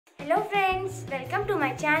Hello friends, welcome to my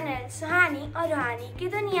channel सुहानी और रूहानी की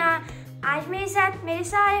दुनिया। आज मेरे साथ मेरे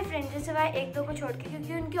सारे फ्रेंड्स हैं सिवाय एक दो को छोड़ के,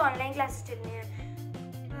 क्योंकि उनकी ऑनलाइन क्लासेस चल रही हैं।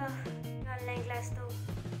 ऑनलाइन क्लास तो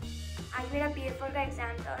आज मेरा PF4 का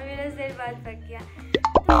एग्ज़ाम था और मेरा सिर बहुत पक गया।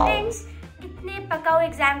 तो फ्रेंड्स, इतने पकाओ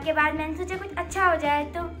एग्ज़ाम के बाद मैंने सोचा कुछ अच्छा हो जाए,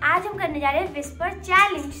 तो आज हम करने जा रहे हैं whisper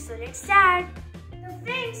challenge. So let's start. तो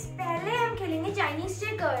फ्रेंड्स, पहले हम खेलेंगे चाइनीज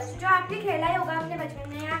चेकर्स, जो आपने खेला ही होगा अपने बचपन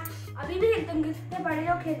में या अभी भी खेलते होंगे, कितने बड़े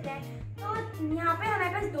लोग खेलते हैं। तो यहाँ पे हमारे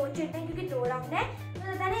पास 2 चिट हैं क्योंकि 2 राउंड है। तो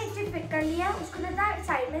दादा ने एक चिट पिक कर लिया, उसको दादा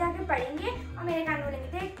साइड में जाके पढ़ेंगे और मेरे कान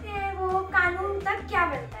बोलेंगे। देखते हैं वो कानून तक क्या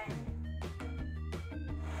बनता है।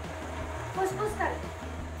 फुस कर,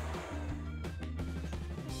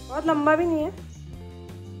 बहुत लंबा भी नहीं है।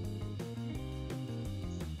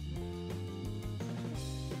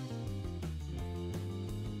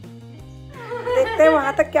 देखते हैं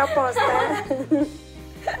वहां तक क्या पहुंचता है।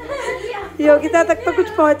 योगिता तक तो कुछ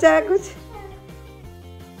पहुंचा है कुछ।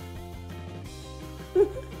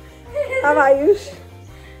 अब आयुष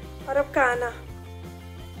और अब काना।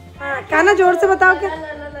 हाँ, काना जोर से बताओ क्या।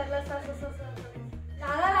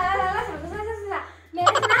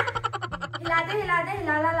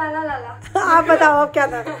 आप बताओ अब क्या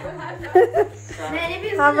था।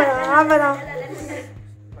 आप बताओ।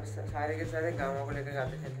 सारे के सारे गाँवों को लेकर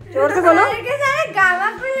गाते थे। जोर से बोलो। सारे के सारे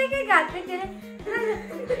गाँव को लेके गाते थे।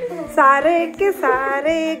 सारे के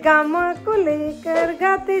सारे गामा को लेकर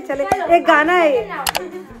गाते चले। एक गाना है ये।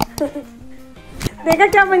 देखा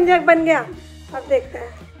क्या बन गया। अब देखते हैं।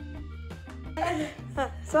 हाँ,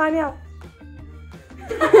 सोनिया।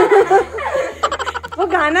 वो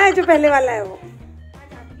गाना है जो पहले वाला है वो।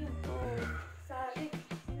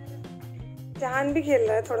 जहान भी खेल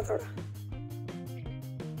रहा है थोड़ा थोड़ा।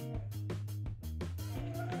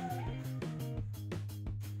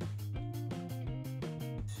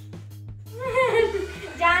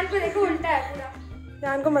 जान को देखो, उल्टा है पूरा।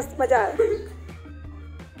 जान को मस्त मजा आ रहा है।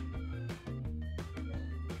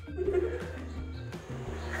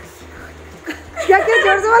 क्या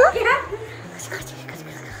जोर से बोलो।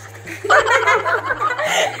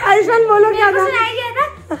 आयुष्मान बोलो क्या था। सुनाई दिया था,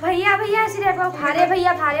 भैया भैया ऐसे रह पाओ, भारे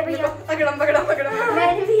भैया मैंने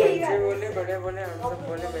भी यही कहा। बड़े बोले हम सब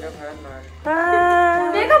बोले मेरा भारत महान।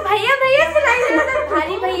 हाँ। देखो भैया सुनाई दिया था,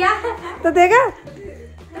 भारी भैया। तो देखा।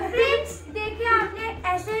 फ्रेंड्स, देखिए आपने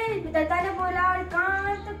ऐसे दत्ता ने बोला और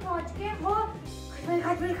कहाँ तक पहुँच के वो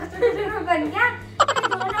खतरनाक बन गया।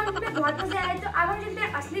 दोनों राउंड में बहुत मजा आया। तो अब हम चलते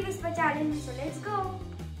हैं असली whisper challenge. So let's go.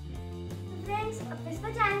 Friends, अब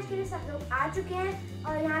विस्पर चैलेंज के लिए सब लोग आ चुके हैं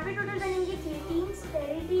और यहाँ पे टोटल बनेंगी 3 टीम्स।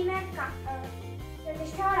 पहली टीम है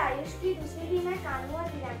प्रतिष्ठा और आयुष की, दूसरी टीम है कानू और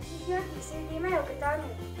दिव्यांशी की और तीसरी टीम है योगिता और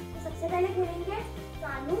मेरी। तो सबसे पहले खेलेंगे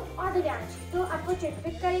कानू और दिव्यांशी। तो आपको चिट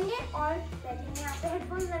पिक करेंगे और बैठेंगे यहाँ पे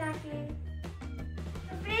हेडफोन्स लगा के।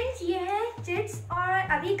 तो फ्रेंड्स, ये है चिट्स और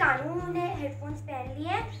अभी कानू ने हेडफोन्स पहन लिए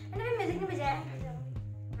हैं। मैंने भी म्यूजिक नहीं बजाया।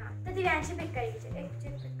 हाँ, तो दिव्यांशी पिक करेगी एक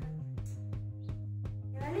चिट पिक कर।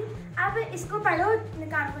 अब इसको पढ़ो,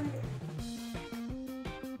 कानू को नहीं।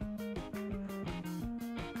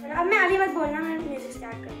 अब मैं अभी मत बोलना, मैं म्यूजिक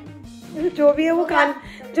स्टार्ट करूँ। जो भी है वो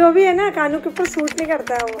जो भी है ना, कानू के ऊपर सूट नहीं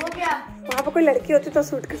करता है वो। हो गया। वहाँ पर कोई लड़की होती तो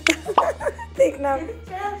सूट करता। देखना।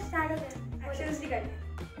 चलो स्टार्ट हो गया। एक्शंस भी करने।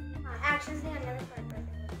 हाँ, एक्शंस नहीं करने में फर्क पड़ता है।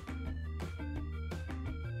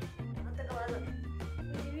 अब तक आवाज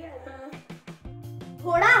मुझे भी आता है।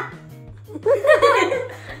 घोड़ा।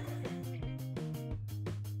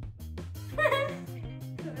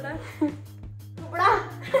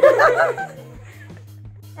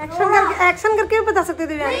 एक्शन करके भी बता सकते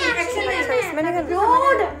थे यार। मैंने कहा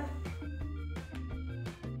रोड।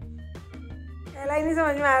 पहला ही नहीं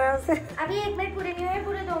समझ में आ रहा उसे। अभी 1 मिनट पूरे नहीं हुए,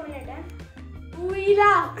 पूरे 2 मिनट है।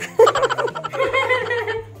 उइला।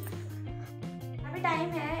 अभी टाइम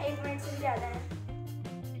है, 1 मिनट से भी ज्यादा है।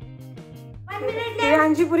 1 मिनट ले।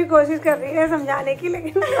 दिव्यांशी पूरी कोशिश कर रही है समझाने की,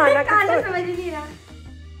 लेकिन काना समझ ही नहीं रहा।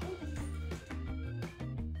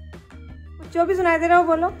 जो भी सुनाई दे रहा हो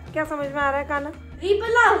बोलो, क्या समझ में आ रहा है काना।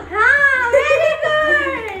 रिपलाव। हाँ, वेरी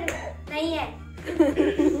गुड। नहीं है।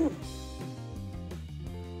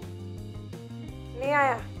 नहीं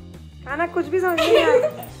आया काना, कुछ भी समझ नहीं आया।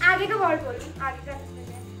 आगे का वर्ड बोलो, आगे का।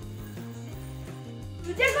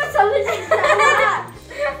 मुझे कुछ समझ नहीं आ रहा।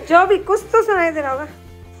 जो भी कुछ तो सुनाई दे रहा होगा।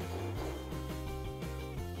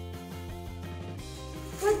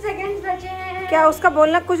 कुछ सेकंड्स बचे हैं। क्या उसका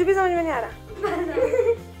बोलना कुछ भी समझ में नहीं आ रहा।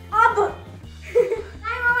 अब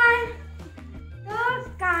टाइम ओवर। तो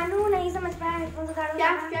कानू नहीं समझ पाया, हेडफोन उतारो।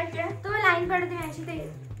 क्या तो लाइन पढ़ दे ऐसी।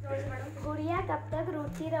 गुड़िया कब तक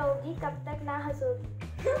रोती रहोगी, कब तक ना हंसोगी।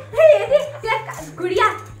 गुड़िया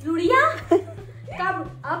लुड़िया कब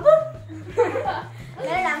अब।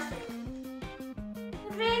 मेरा डांस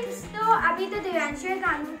अभी तो दिव्यांशी और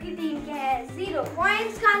कानू की टीम के हैं 0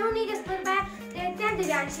 पॉइंट्स। कानू नहीं गेस कर पाया, देखते हैं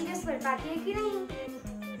दिव्यांशी गेस कर पाती है कि नहीं।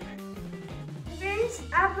 फ्रेंड्स,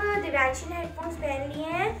 अब दिव्यांशी ने हेडफोन्स पहन लिए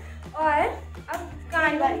हैं और अब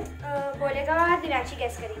कानू बोलेगा और दिव्यांशी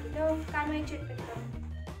गेस करेगी। तो कानू एक चिट पिक करो,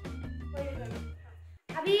 कोई भी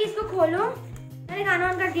करो। अभी इसको खोलो, मैंने गाना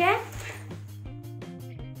ऑन कर दिया है।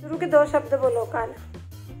 शुरू के 2 शब्द बोलो कान।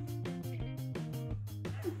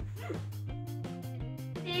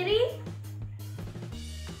 तेरी,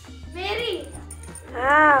 मेरी।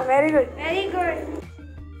 हाँ, वेरी गुड। Very good.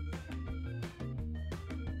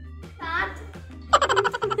 साथ,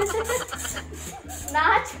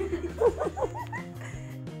 नाच।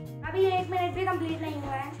 अभी 1 मिनट भी कंप्लीट नहीं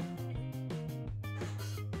हुआ है।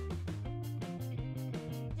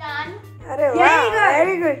 जान। अरे वाह,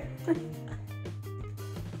 वेरी गुड।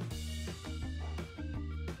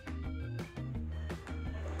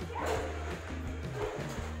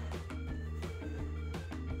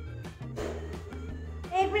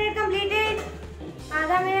 कंप्लीटेड।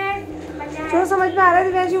 आधा मिनट बचा है। जो समझ में आ रहा है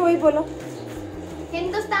दिव्यांशी वही बोलो।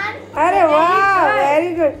 हिंदुस्तान। अरे वाह,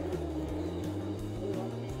 वेरी गुड।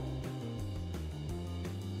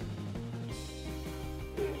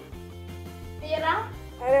 तेरा।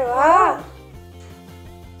 अरे वाह।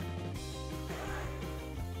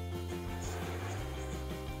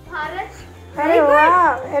 भारत। अरे वाह,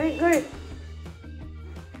 वेरी गुड।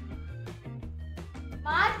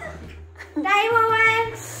 मात। टाइम हुआ है।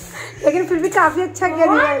 लेकिन फिर भी काफी अच्छा किया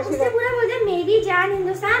दिव्यांशी उसने ने। पूरा बोल दिया मेरी जान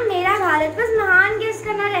हिंदुस्तान, मेरा भारत, बस महान गेस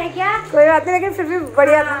करना रह गया। कोई बात नहीं, लेकिन फिर भी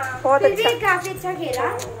बढ़िया था, बहुत फिर अच्छा। भी काफी अच्छा खेला।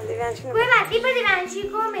 दिव्यांशी ने कोई बात नहीं, पर दिव्यांशी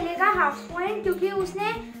को मिलेगा हाफ पॉइंट क्योंकि उसने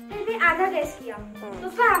फिर भी आधा गेस किया, तो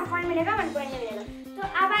उसको हाफ पॉइंट मिलेगा, 1 पॉइंट नहीं मिलेगा। तो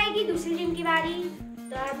अब आएगी दूसरी टीम की बारी।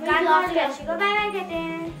 तो अब कानू और दिव्यांशी को बाय बाय कहते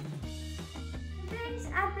हैं। फ्रेंड्स,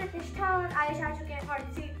 अब प्रतिष्ठा और आयुष आ चुके हैं हॉट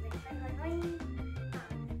सीट में।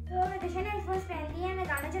 तो प्रतिष्ठा ने हेडफोन्स पहन लिए हैं, मैं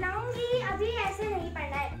गाना चलाऊंगी। अभी ऐसे नहीं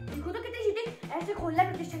पढ़ना है, देखो तो कितनी चीटिंग, ऐसे खोलना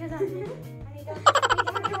प्रतिष्ठा के साथ।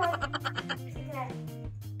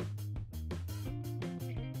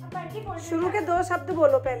 शुरू के 2 शब्द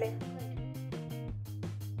बोलो पहले।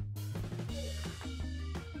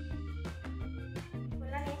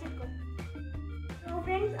 बोलना नहीं चिपको। तो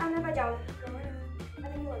फ्रेंड्स, अब मैं बजाऊं। अभी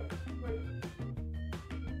नहीं बोल।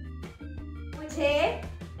 मुझे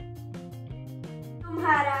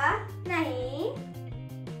तुम्हारा नहीं,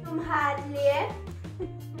 तुम्हारे लिए,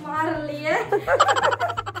 तुम्हारे लिए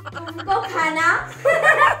तुमको खाना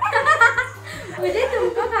मुझे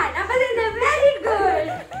तुमको खाना पसंद है। Very good.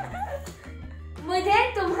 मुझे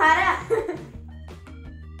तुम्हारा।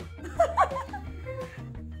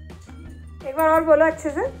 एक बार और बोलो अच्छे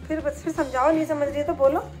से, फिर समझाओ, नहीं समझ रही तो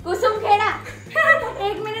बोलो। कुसुम खेड़ा।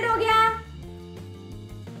 1 मिनट हो गया।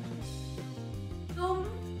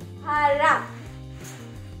 तुम्हारा।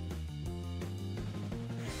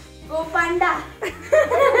 गोपांडा।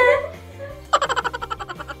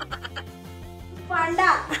 पांडा।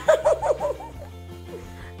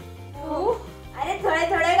 अरे थोड़े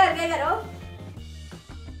थोड़े करके करो।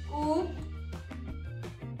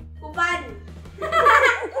 कुपान।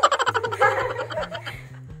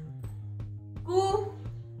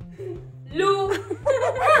 लू।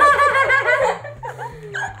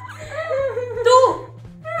 तू।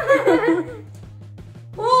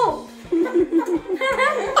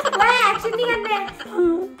 कोई एक्शन नहीं करते।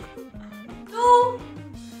 तू।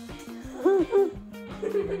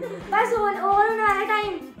 बस और होने वाला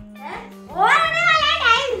टाइम है, और होने वाला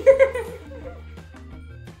टाइम।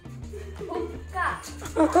 हुक्का।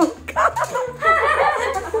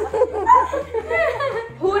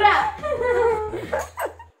 पूरा।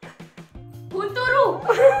 हुतुरु।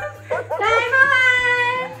 Time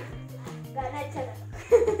over. गाना अच्छा लगा।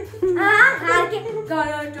 हाँ, हार के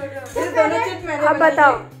गाना छोड़ो। अब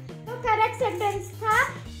बताओ। तो करेक्ट सेंटेंस था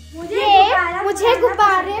मुझे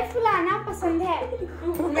गुब्बारे फुलाना पसंद है।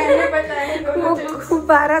 मैंने बताया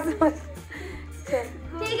गुब्बारा समझ।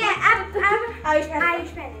 ठीक है, अब आयुष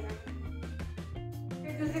पहनेगा।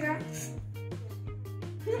 फिर दूसरा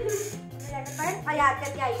और याद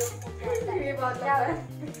करके आइए। ये बहुत लंबा है।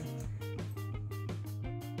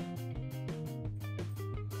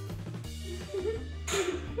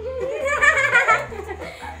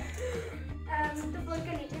 तो बोल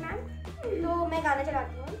कर लीजिए मैम। तो मैं गाना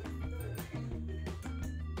चलाती हूँ।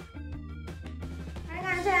 मैंने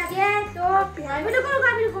गाना चला दिया है, तो अभी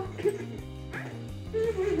रुको।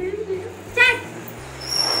 चल।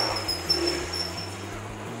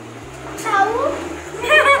 ताऊ।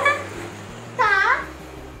 ता।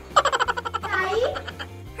 ताई।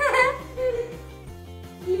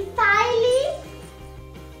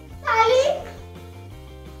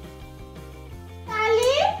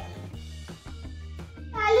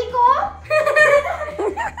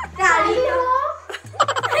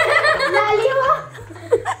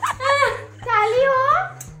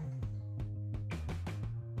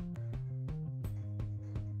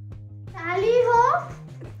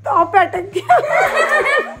 पे अटक गया।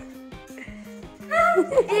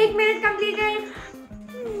 1 मिनट कंप्लीटेड।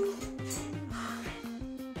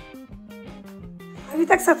 अभी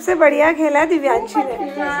तक सबसे बढ़िया खेला है दिव्यांशी ने।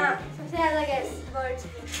 हाँ, सबसे ज्यादा गैस वर्ड्स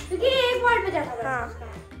क्योंकि एक वर्ड पे जाता था हाँ।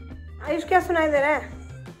 उसका। आयुष क्या सुनाई दे रहा है?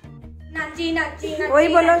 नाची नाची नाची वही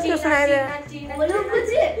बोलो, नाची, जो सुनाई दे रहा है। नाची, नाची, बोलो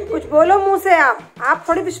कुछ। कुछ बोलो मुंह से। आप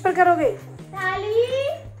थोड़ी विस्पर करोगे। ताली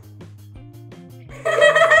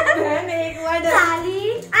एक वर्ड ताली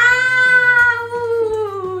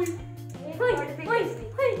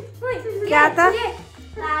क्या था?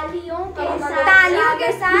 तालियों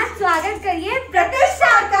के साथ स्वागत करिए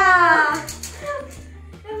प्रतिष्ठा का।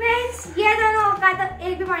 तो फ्रेंड्स ये दोनों का तो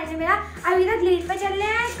एक भी पॉइंट नहीं मिला। अभी तक लीड पे चल रहे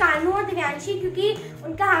हैं कानू और दिव्यांशी, क्योंकि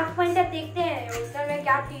उनका हाफ पॉइंट अब देखते हैं उत्तर में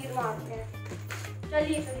क्या तीर मारते हैं।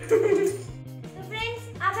 चलिए तो फ्रेंड्स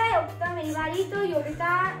अब है योगिता मेरी बारी। तो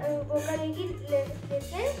योगिता वो करेगी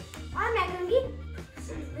लिसन और मैं करूँगी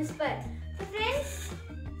विस्पर। तो फ्रेंड्स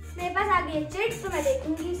मेरे पास आ गई है चिट, तो मैं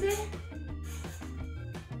देखूंगी इसे।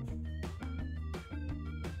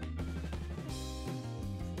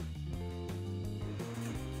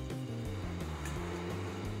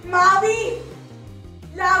 मावी,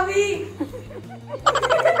 लावी,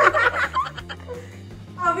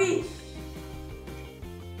 अवी,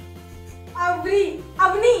 अवरी,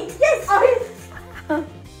 अवनी, यस, अभी,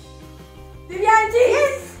 दिव्यांशी,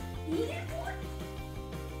 यस,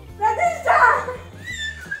 प्रतिष्ठा,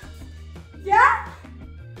 क्या,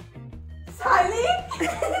 साली,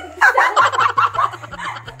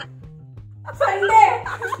 संडे,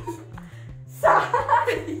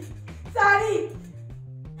 सारी, सारी,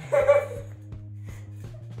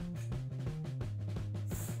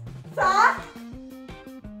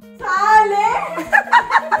 साले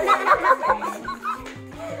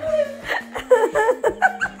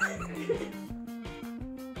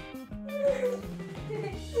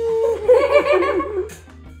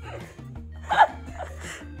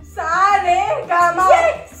सारे गामा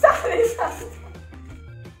सारे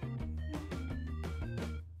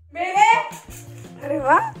मेरे, अरे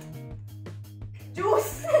वाह, जूस,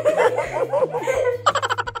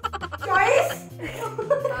 चॉइस,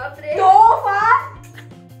 तोहफा,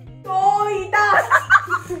 तोईता,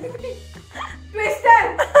 ट्विस्टर,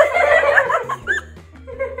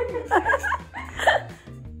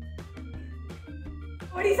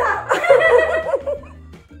 उड़ीसा,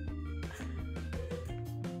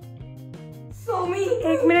 सोमी।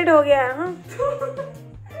 1 मिनट हो गया है। हाँ,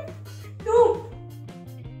 तू,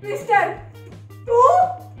 ट्विस्टर, तू,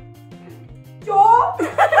 जो,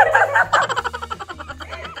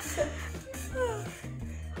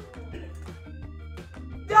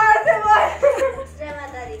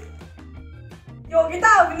 योगिता,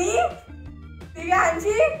 अवनी,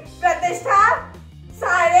 दिव्यांशी, प्रतिष्ठा,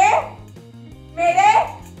 सारे, मेरे,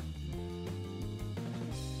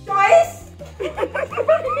 चॉइस,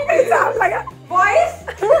 लगा, वॉइस,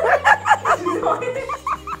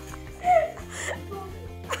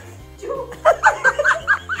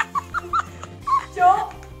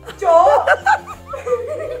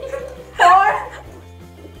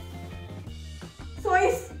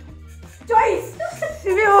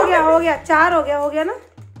 हो गया 4 हो गया ना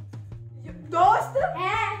दोस्त। अब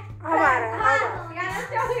आ रहा है,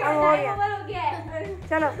 अब हो गया।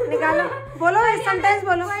 चलो निकालो, बोलो एक सेंटेंस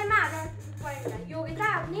बोलो। योगिता,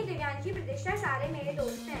 अपनी, दिव्यांशी, प्रतिष्ठा सारे मेरे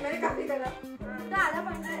दोस्त हैं। मैंने काफी करा तो आधा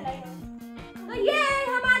पॉइंट तो ये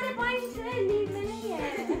हम आधे पॉइंट से लीड में नहीं है।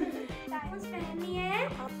 डायमंड्स पहननी है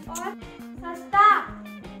और सस्ता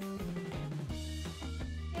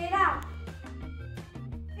तेरा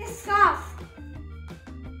इसका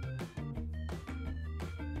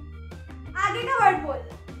आगे का वर्ड बोल।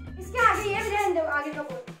 इसके आगे ये रहने दो, आगे का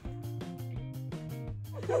बोल।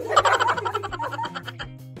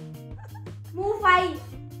 मूफाई,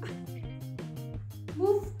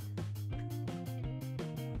 मूफ,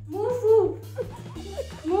 मूफू,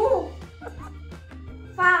 मूफ,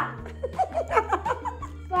 फा,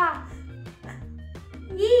 फा,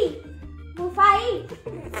 ई, मुफाई,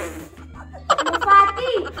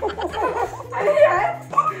 मुफाती, अरे यार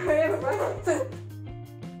मुफाती,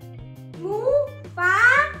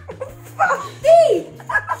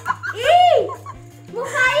 ई,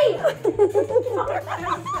 मुफाई।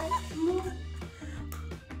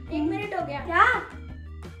 1 मिनट हो गया क्या?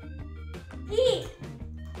 ई,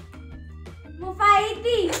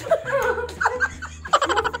 मुफाईती,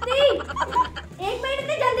 मुफ्ती। 1 मिनट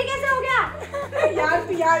इतनी जल्दी कैसे हो गया? यार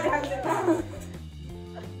तू यार ध्यान देना।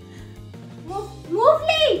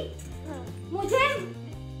 मूफली, मुझे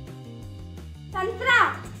संतरा,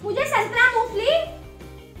 मुझे संतरा मूफली।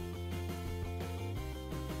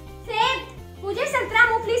 सेब, मुझे संतरा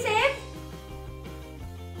मूफली सेब।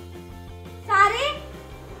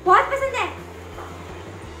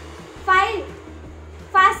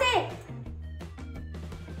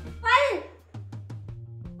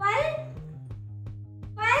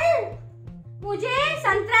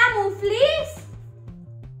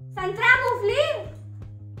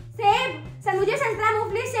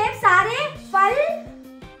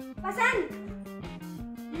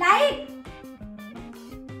 लाइक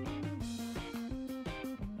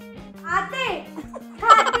आते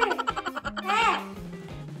खाते हैं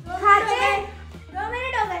खाते 2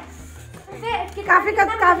 मिनट हो गए फिर काफी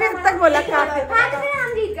हद तक बोला काफी। हाँ तो फिर हम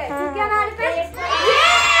जीत गए क्योंकि हमारे पास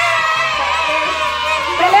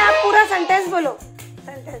पहले आप पूरा सेंटेंस बोलो।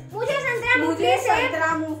 सेंटेंस मुझे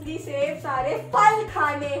संतरा मूंगफली सेब सारे फल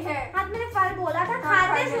खाने हैं। हाँ मैंने फल बोला था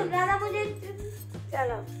खाते सुन रहा था मुझे।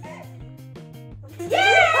 चलो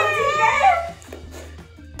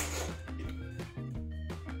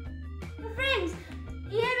फ्रेंड्स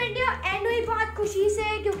ये वीडियो एंड हुई बहुत खुशी से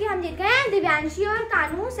क्योंकि हम जीत गए हैं। दिव्यांशी और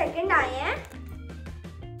कानू सेकंड आए हैं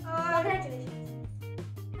और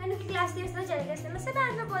कानू की क्लास थी इसलिए चल गए इसलिए मैं सब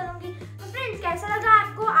बाद में बोलूंगी। तो फ्रेंड्स कैसा लगा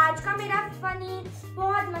आपको आज का मेरा फनी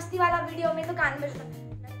बहुत मस्ती वाला वीडियो में? तो कानू में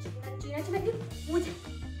मुझे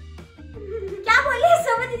क्या बोले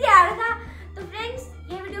समझ नहीं आ रहा था। तो फ्रेंड्स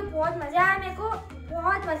ये वीडियो बहुत मजा आया, मेरे को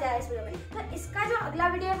बहुत मजा आया इस वीडियो में। तो इसका जो अगला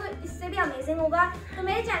वीडियो है वो इससे भी अमेजिंग होगा। तो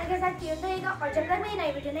मेरे चैनल के साथ क्लियर रहेगा और जब तक मेरी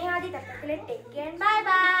नई वीडियो नहीं आती तब तक के लिए टेक केयर बाय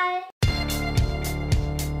बाय।